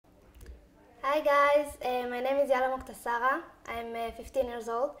Hi guys, my name is yalemo. I'm 15 years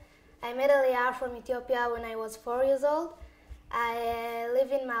old. I made Aliyah from Ethiopia when I was 4 years old. I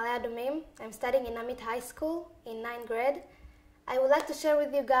live in Ma'ale Adumim. I'm studying in Amit High School in 9th grade. I would like to share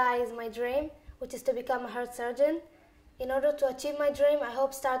with you guys my dream, which is to become a heart surgeon. In order to achieve my dream, I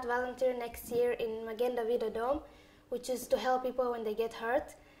hope start volunteer next year in Magen David Adom, which is to help people when they get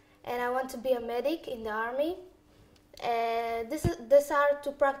hurt. And I want to be a medic in the army. These are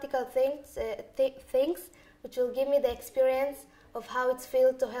two practical things which will give me the experience of how it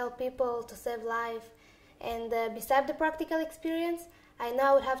feels to help people, to save life. And beside the practical experience, I know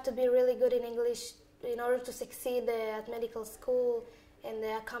I would have to be really good in English in order to succeed at medical school and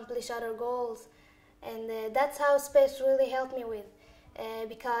accomplish other goals. And that's how space really helped me with.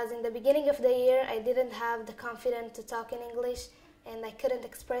 Because in the beginning of the year, I didn't have the confidence to talk in English and I couldn't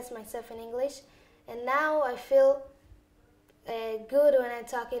express myself in English. And now I feel good when I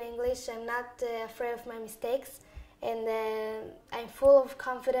talk in English. I'm not afraid of my mistakes, and I'm full of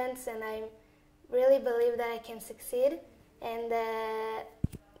confidence, and I really believe that I can succeed. And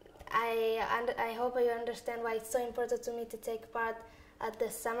I hope you understand why it's so important to me to take part at the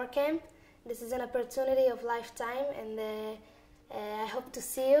summer camp. This is an opportunity of lifetime, and I hope to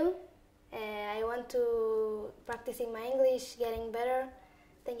see you. I want to practicing my English, getting better.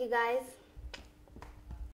 Thank you guys.